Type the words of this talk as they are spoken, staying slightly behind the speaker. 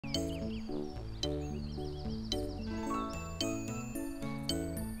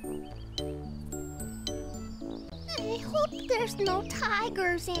I hope there's no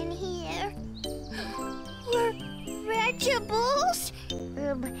tigers in here. We're vegetables?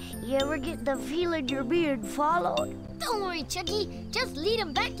 You ever get the feeling you're being followed? Don't worry, Chucky. Just lead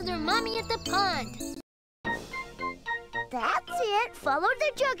them back to their mommy at the pond. That's it. Follow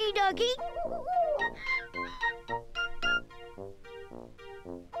the Chucky Ducky.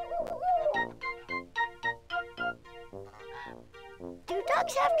 Do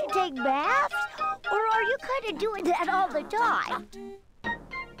ducks have to take baths? Or are you kind of doing that all the time?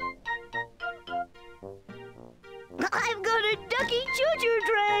 I've got a ducky choo-choo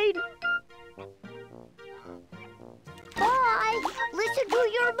train. Bye. Listen to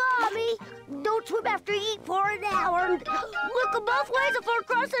your mommy. Don't swim after you eat for an hour. Look both ways before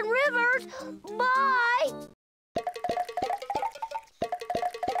crossing rivers. Bye.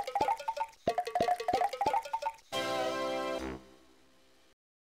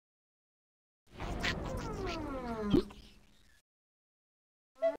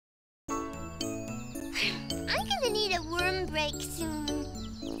 I'm gonna need a worm break soon.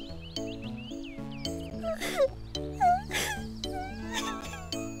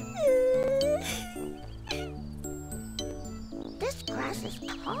 This grass is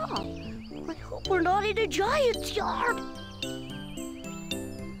tall. I hope we're not in a giant's yard.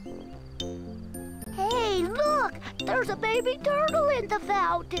 Hey, look! There's a baby turtle in the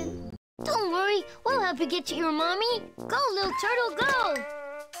fountain. Don't worry. We'll help you get to your mommy. Go, little turtle, go.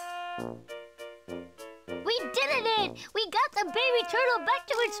 We did it! We got the baby turtle back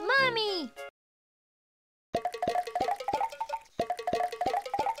to its mommy.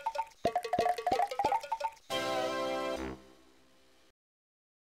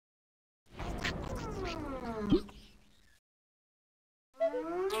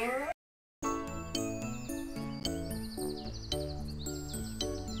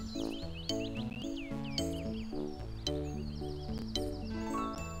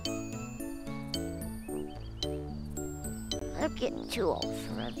 I'm getting too old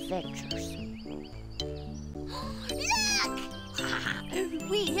for adventures. Look!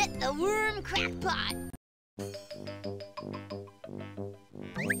 We hit the worm crackpot.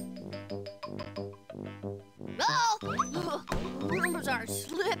 Oh! Worms are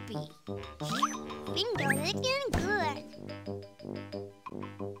slippy. Bingo, looking good.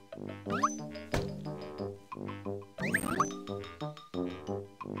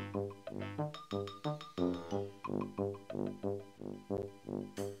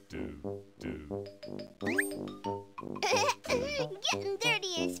 Getting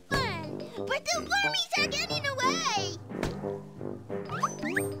dirty is fun, but the wormies are getting away.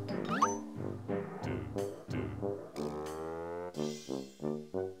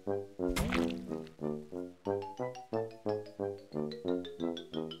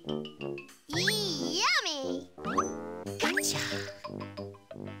 Yummy! Gotcha!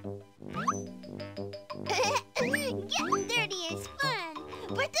 Getting dirty is fun,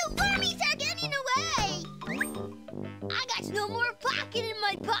 but the wormies are getting away. I got no more pocket in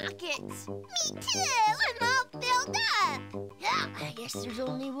my pockets. Me too, I'm all filled up. Yeah, I guess there's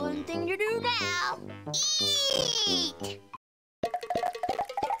only one thing to do now. Eat!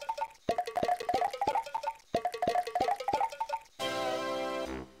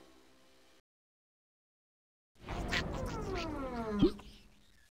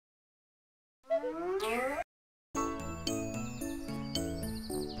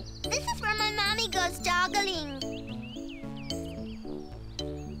 This is where my mommy goes joggling.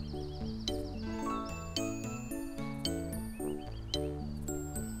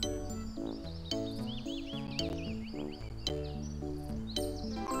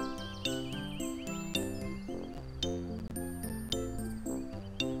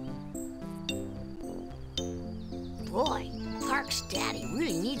 Boy, Park's daddy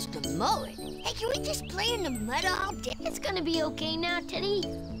really needs to mow it. Hey, can we just play in the mud all day? It's gonna be okay now, Teddy.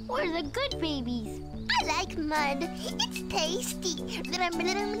 We're the good babies. I like mud. It's tasty. Blum,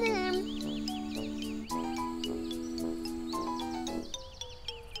 blum, blum.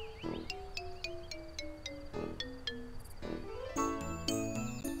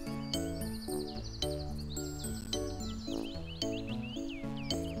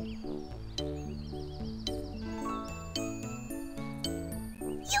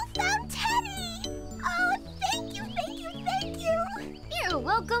 You found Teddy! Oh, thank you, thank you, thank you! You're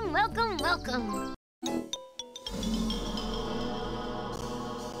welcome, welcome, welcome.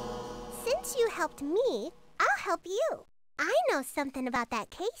 Since you helped me, I'll help you. I know something about that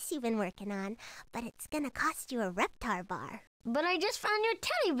case you've been working on, but it's gonna cost you a Reptar bar. But I just found your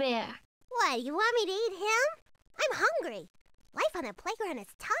teddy bear. What, you want me to eat him? I'm hungry. Life on a playground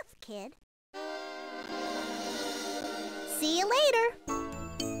is tough, kid. See you later.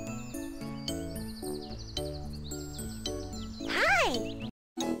 Hi.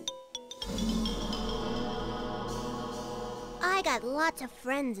 I got lots of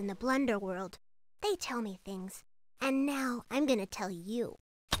friends in the Blunder world. They tell me things. And now I'm gonna tell you.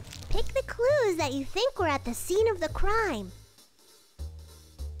 Pick the clues that you think were at the scene of the crime.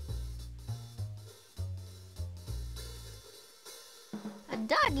 A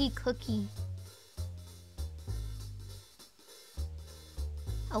doggy cookie.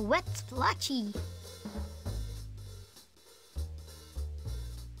 A wet splotchy.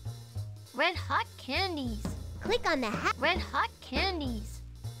 Red hot candies. Click on the hat. Red hot candies.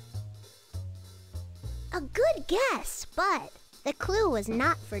 A good guess, but the clue was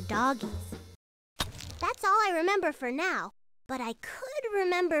not for doggies. That's all I remember for now, but I could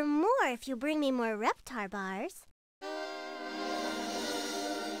remember more if you bring me more Reptar bars.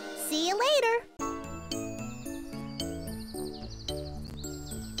 See you later.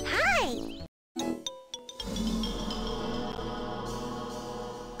 Hi.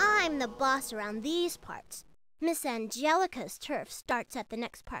 I'm the boss around these parts. Miss Angelica's turf starts at the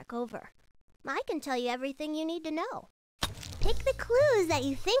next park over. I can tell you everything you need to know. Pick the clues that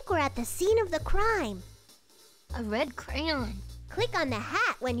you think were at the scene of the crime. A red crayon. Click on the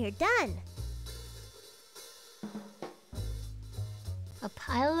hat when you're done. A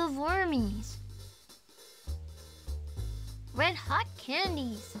pile of wormies. Red hot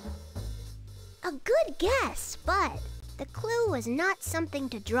candies. A good guess, but the clue was not something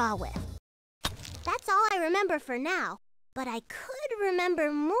to draw with. That's all I remember for now, but I could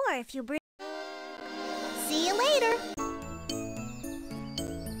remember more if you bring... See you later.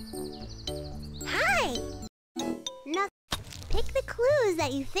 Hi. Nothing. Pick the clues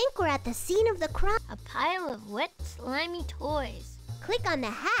that you think were at the scene of the crime. A pile of wet, slimy toys. Click on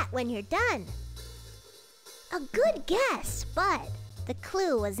the hat when you're done. A good guess, but the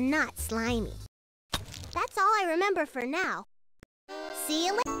clue was not slimy. That's all I remember for now. See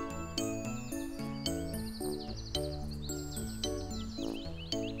you later.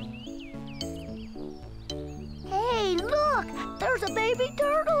 Hey, look! There's a baby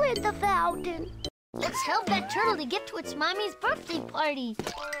turtle in the fountain. Let's help that turtle to get to its mommy's birthday party.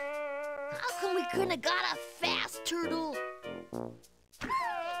 How come we couldn't have got a fast turtle?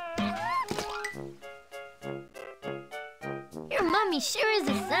 Your mommy sure is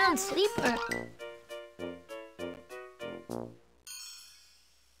a sound sleeper.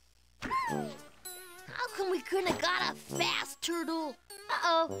 How come we couldn't have got a fast turtle?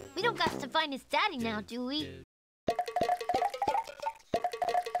 Uh-oh, we don't got to find his daddy now, do we?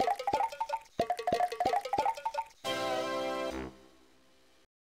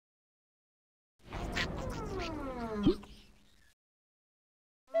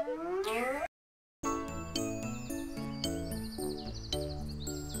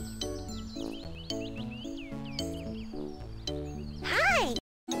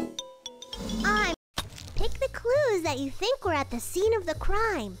 Hi! Pick the clues that you think were at the scene of the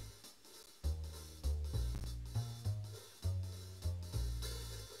crime.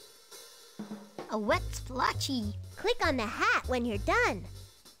 A wet splotchy. Click on the hat when you're done.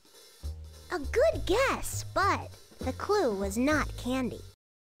 A good guess, but the clue was not candy.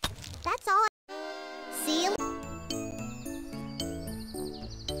 That's all. See you.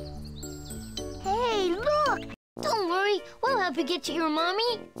 Hey, look! Don't worry, we'll help you get to your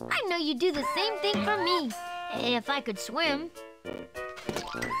mommy. I know you do the same thing for me. If I could swim.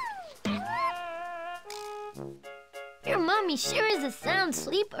 Your mommy sure is a sound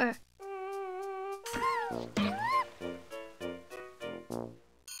sleeper.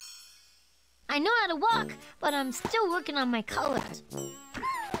 I know how to walk, but I'm still working on my colors.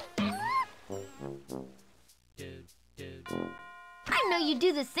 I know you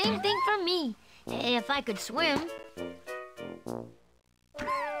do the same thing for me. If I could swim.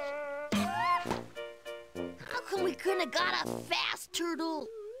 How come we couldn't have got a fast turtle?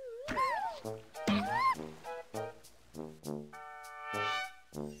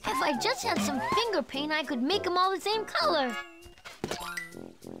 If I just had some finger paint, I could make them all the same color.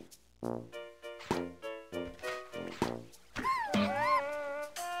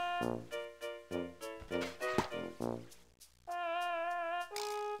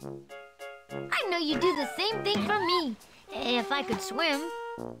 I know you do the same thing for me. If I could swim.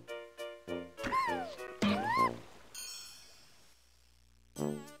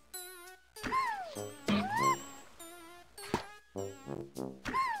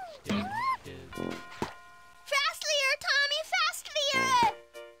 Fastlier, Tommy, fastlier!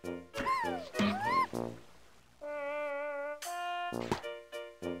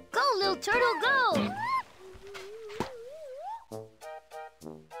 Go, little turtle, go!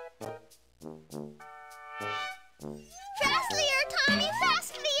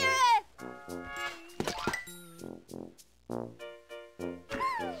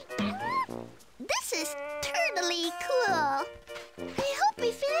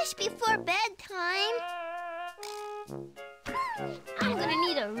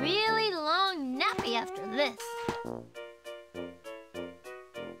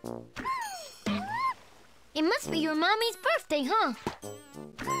 It must be your mommy's birthday, huh?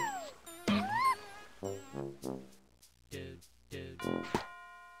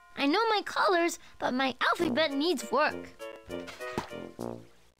 I know my colors, but my alphabet needs work.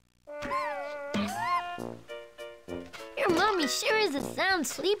 Your mommy sure is a sound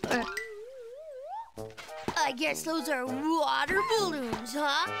sleeper. I guess those are water balloons,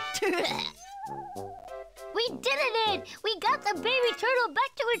 huh? We did it! We got the baby turtle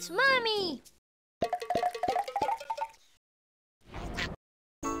back to its mommy!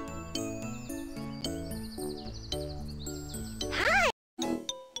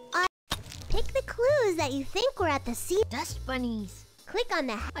 Pick the clues that you think were at the scene. Dust bunnies. Click on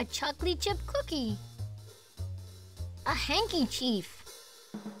the A chocolate chip cookie. A handkerchief.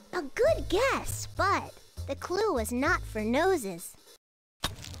 A good guess, but the clue was not for noses.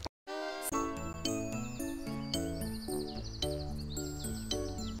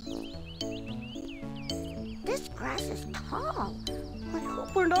 This grass is tall. I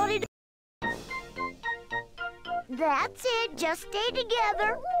hope we're not in. That's it. Just stay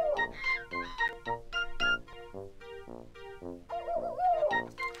together.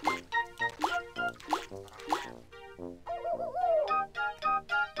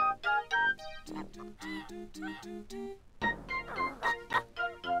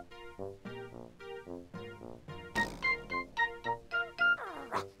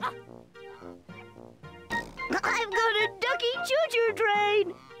 I've got a ducky choo-choo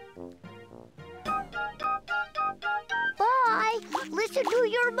train. Bye. Listen to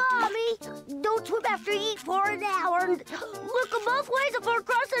your mommy. Don't swim after you eat for an hour. And look both ways before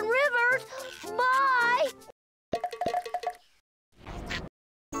crossing rivers. Bye.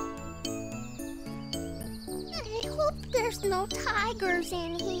 I hope there's no tigers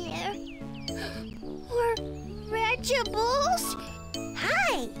in here. Or vegetables.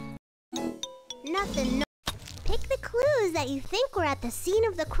 Hi. Nothing. No. Pick the clues that you think were at the scene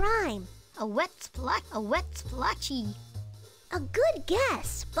of the crime. A wet splotchy. A good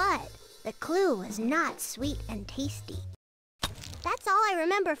guess, but the clue was not sweet and tasty. That's all I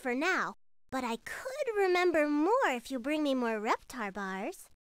remember for now, but I could remember more if you bring me more Reptar bars.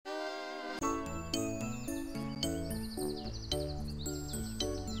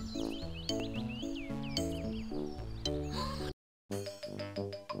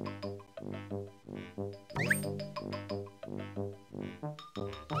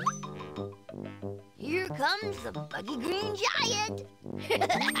 Here comes the buggy green giant.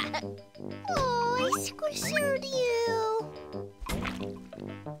 Oh, I squishered you.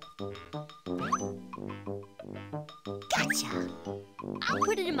 Gotcha. I'll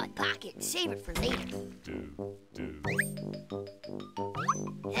put it in my pocket and save it for later.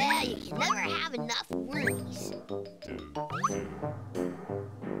 Yeah, you can never have enough worries.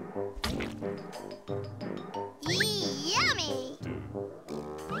 Yummy!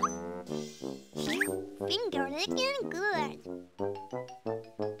 Finger licking good.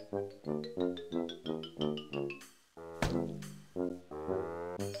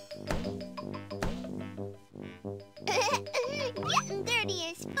 Getting dirty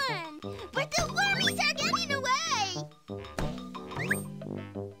is fun, but the wormies are getting away.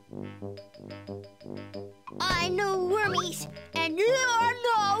 I know wormies, and you're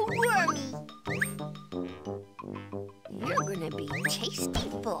no wormy. You're gonna be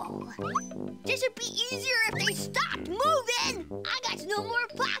tasteful. This would be easier if they stopped moving. I got no more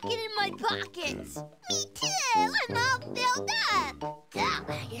pocket in my pockets. Me too, I'm all filled up. Now,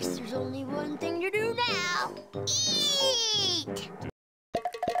 I guess there's only one thing to do now. Eat!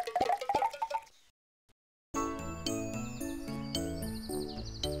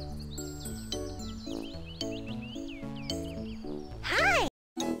 Hi!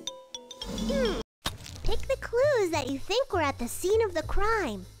 Pick the clues that you think were at the scene of the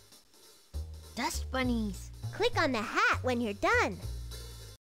crime. Dust bunnies. Click on the hat when you're done.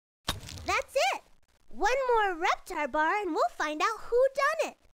 That's it! One more Reptar bar and we'll find out who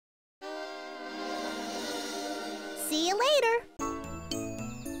done it. See you later.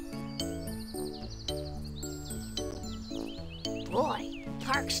 Boy,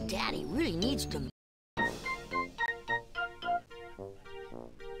 Park's daddy really needs to... I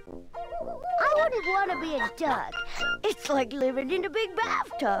wouldn't want to be a duck. It's like living in a big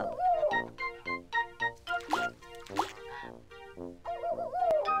bathtub.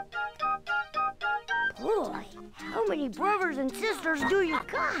 Boy, how many brothers and sisters do you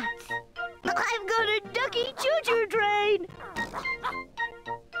got? I've got a ducky choo-choo train.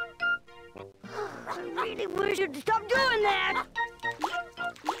 I really wish you'd stop doing that.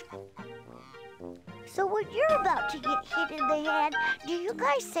 So when you're about to get hit in the head, do you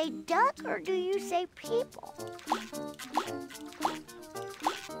guys say duck or do you say people?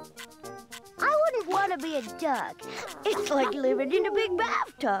 I wouldn't want to be a duck. It's like living in a big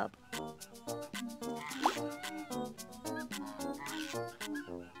bathtub.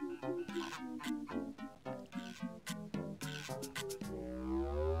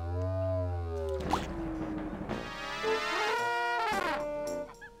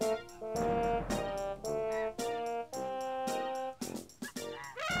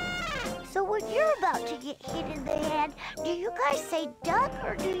 So when you're about to get hit in the head, do you guys say duck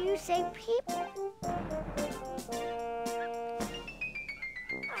or do you say people?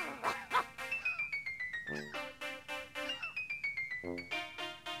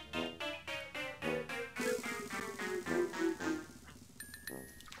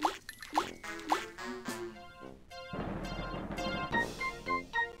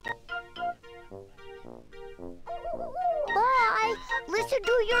 Bye. Listen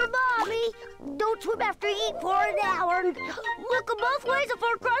to your mommy. Don't swim after eat for an hour. Look both ways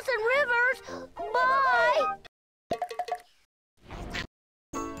before crossing rivers. Bye.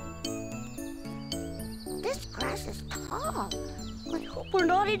 This grass is tall. I hope we're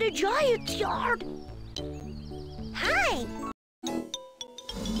not in a giant's yard. Hi!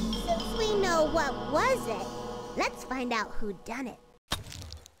 Since we know what was it, let's find out who done it.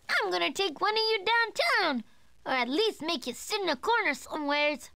 I'm gonna take one of you downtown, or at least make you sit in a corner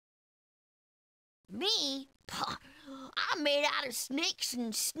somewheres. Me? I'm made out of snakes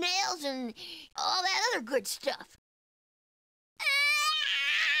and snails and all that other good stuff.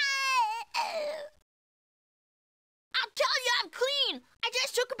 I'll tell you I'm clean. I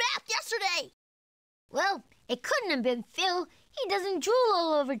just took a bath yesterday. Well, it couldn't have been Phil. He doesn't drool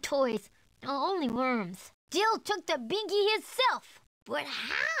all over toys. Only worms. Dill took the Binky himself. But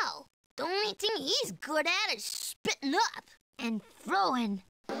how? The only thing he's good at is spitting up. And throwing.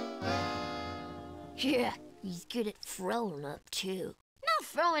 Yeah, he's good at throwing up, too. Not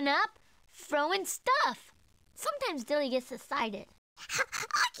throwing up, throwing stuff. Sometimes Dilly gets excited.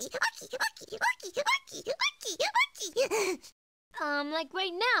 Like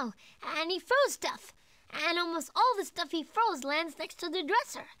right now. And he throws stuff. And almost all the stuff he throws lands next to the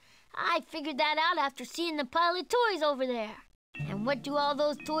dresser. I figured that out after seeing the pile of toys over there. And what do all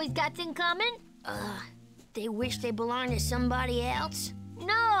those toys got in common? They wish they belonged to somebody else?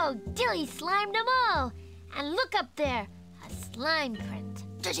 No, Dilly slimed them all. And look up there, a slime print.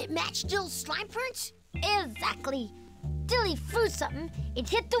 Does it match Dill's slime prints? Exactly. Dilly threw something, it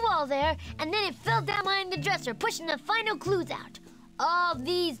hit the wall there, and then it fell down behind the dresser, pushing the final clues out. All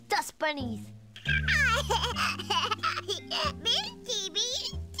these dust bunnies.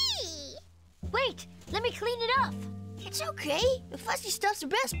 Wait, let me clean it off. It's okay. The fuzzy stuff's the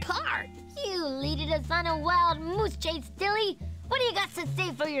best part. You leaded us on a wild moose chase, Dilly. What do you got to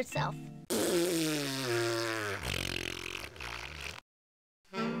say for yourself?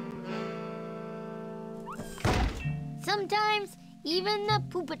 Sometimes, even the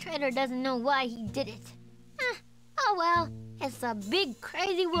perpetrator doesn't know why he did it. Oh well, it's a big,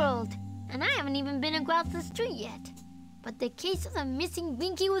 crazy world. And I haven't even been across the street yet. But the case of the missing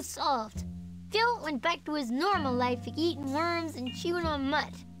Binky was solved. Phil went back to his normal life eating worms and chewing on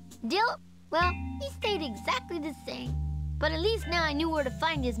mud. Dill, well, he stayed exactly the same. But at least now I knew where to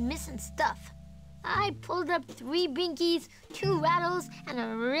find his missing stuff. I pulled up 3 Binkies, 2 rattles, and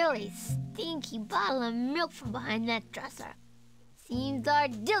a really stinky bottle of milk from behind that dresser. Seems our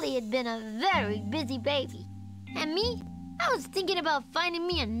Dilly had been a very busy baby. And me? I was thinking about finding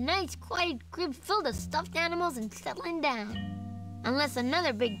me a nice, quiet crib filled with stuffed animals and settling down. Unless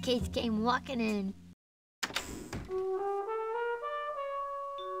another big case came walking in.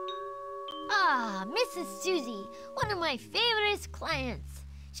 Ah, Mrs. Susie, one of my favorite clients.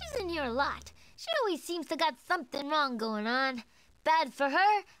 She's in here a lot. She always seems to got something wrong going on. Bad for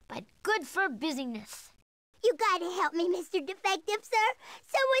her, but good for business. You gotta help me, Mr. Defective, sir.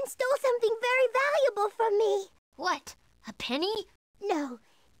 Someone stole something very valuable from me. What? A penny? No,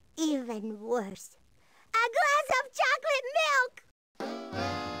 even worse. A glass of chocolate milk!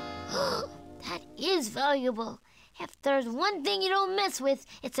 That is valuable. If there's one thing you don't mess with,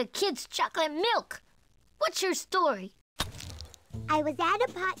 it's a kid's chocolate milk. What's your story? I was at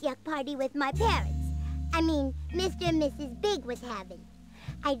a potluck party with my parents. I mean, Mr. and Mrs. Big was having.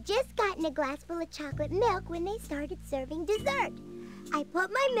 I'd just gotten a glass full of chocolate milk when they started serving dessert. I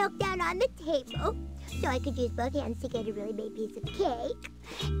put my milk down on the table so I could use both hands to get a really big piece of cake.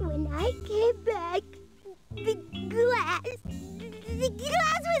 When I came back, the glass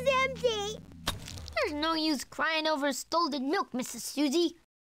was empty. There's no use crying over stolen milk, Mrs. Susie.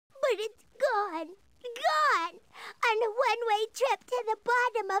 But it's gone. Gone on a one-way trip to the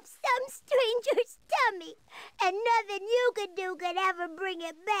bottom of some stranger's tummy. And nothing you could ever bring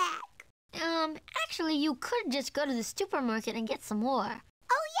it back. Actually, you could just go to the supermarket and get some more.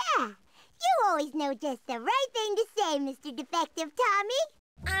 Oh, yeah. You always know just the right thing to say, Mr. Defective Tommy.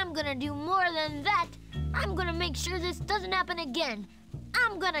 I'm gonna do more than that. I'm gonna make sure this doesn't happen again.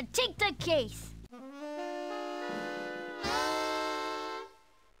 I'm gonna take the case.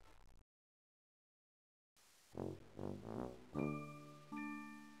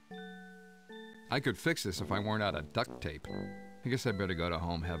 I could fix this if I weren't out of duct tape. I guess I better go to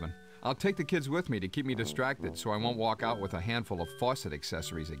home heaven. I'll take the kids with me to keep me distracted so I won't walk out with a handful of faucet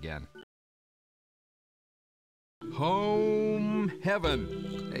accessories again. Home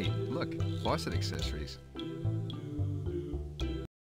heaven! Hey, look, faucet accessories.